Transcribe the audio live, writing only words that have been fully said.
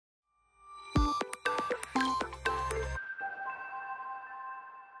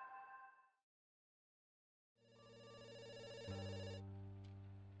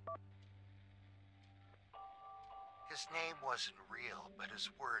His name wasn't real, but his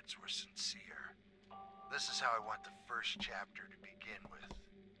words were sincere. This is how I want the first chapter to begin with.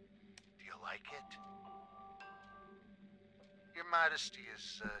 Do you like it? Your modesty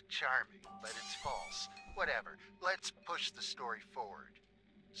is charming, but it's false. Whatever. Let's push the story forward.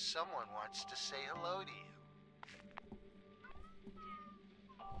 Someone wants to say hello to you.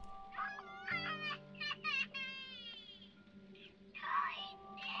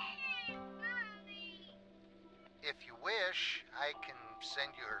 If you wish, I can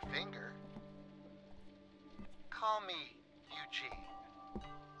send you her finger. Call me Eugene.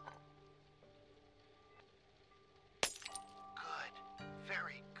 Good.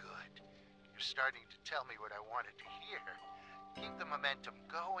 Very good. You're starting to tell me what I wanted to hear. Keep the momentum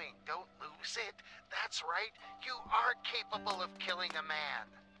going. Don't lose it. That's right. You are capable of killing a man.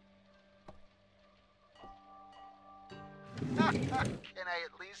 Can I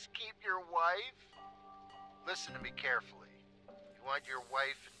at least keep your wife? Listen to me carefully. You want your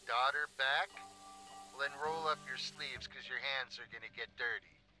wife and daughter back? Well, then roll up your sleeves because your hands are going to get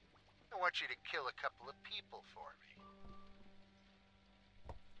dirty. I want you to kill a couple of people for me.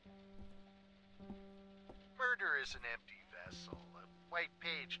 Murder is an empty vessel, a white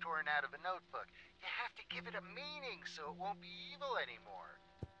page torn out of a notebook. You have to give it a meaning so it won't be evil anymore.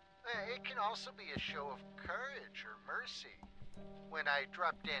 It can also be a show of courage or mercy. When I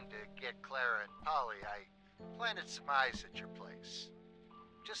dropped in to get Clara and Polly, I planted some eyes at your place.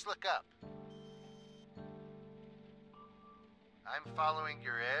 Just look up. I'm following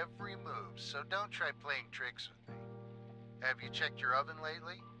your every move, so don't try playing tricks with me. Have you checked your oven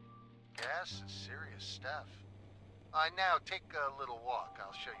lately? Gas is serious stuff. Now take a little walk.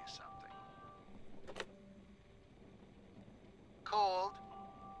 I'll show you something. Cold.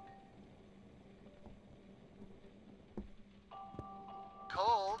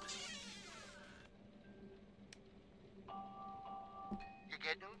 Cold. You're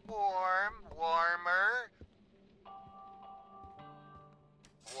getting warm, warmer.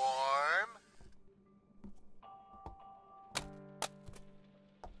 Warm.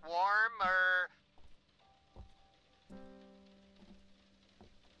 Warmer.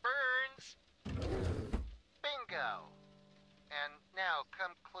 Burns. Bingo. And now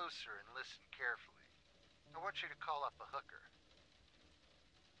come closer and listen carefully. I want you to call up a hooker.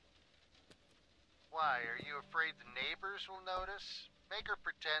 Why, are you afraid the neighbors will notice? Make her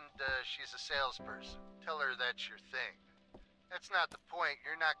pretend she's a salesperson. Tell her that's your thing. That's not the point.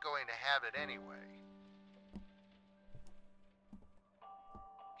 You're not going to have it anyway.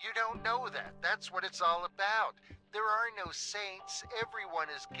 You don't know that. That's what it's all about. There are no saints. Everyone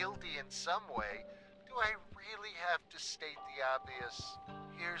is guilty in some way. Do I really have to state the obvious?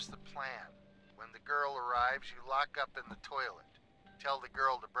 Here's the plan. When the girl arrives, you lock up in the toilet. Tell the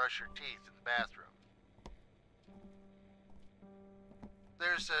girl to brush her teeth in the bathroom.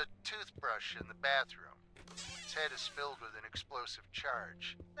 There's a toothbrush in the bathroom. Its head is filled with an explosive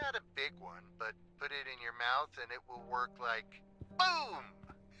charge. Not a big one, but put it in your mouth and it will work like boom!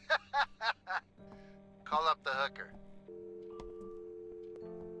 Call up the hooker.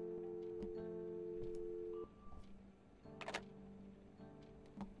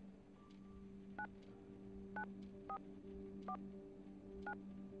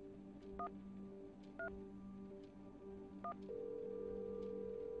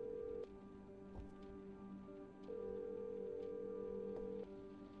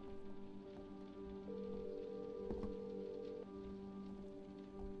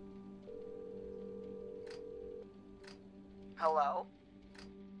 Hello?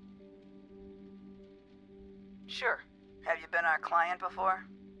 Sure. Have you been our client before?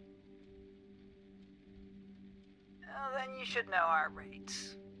 Well, then you should know our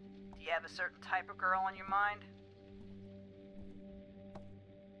rates. Do you have a certain type of girl in your mind?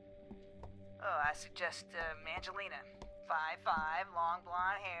 Oh, I suggest Angelina. 5'5", long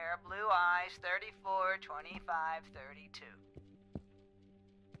blonde hair, blue eyes, 34, 25, 32.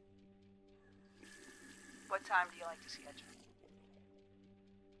 What time do you like to schedule?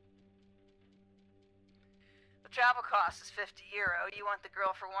 The travel cost is €50. You want the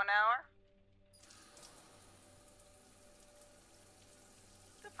girl for 1 hour?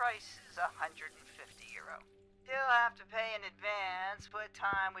 The price is €150. You'll have to pay in advance. What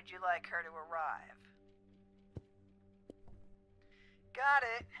time would you like her to arrive? Got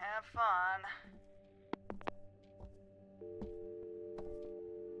it. Have fun.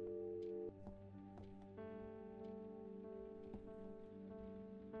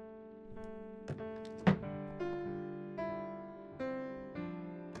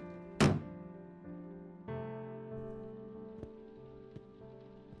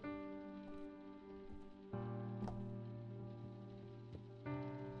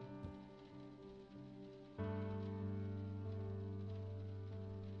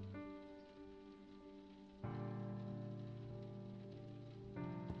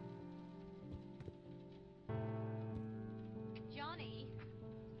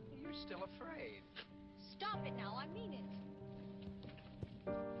 still afraid. Stop it now, I mean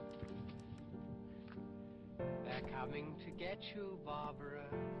it. They're coming to get you, Barbara.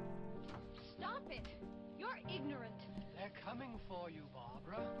 Stop it. You're ignorant. They're coming for you,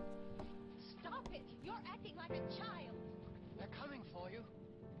 Barbara. Stop it. You're acting like a child. They're coming for you.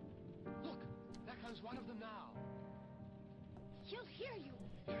 Look, there comes one of them now. He'll hear you.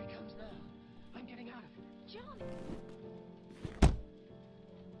 Here he comes now. I'm getting out of here. Johnny.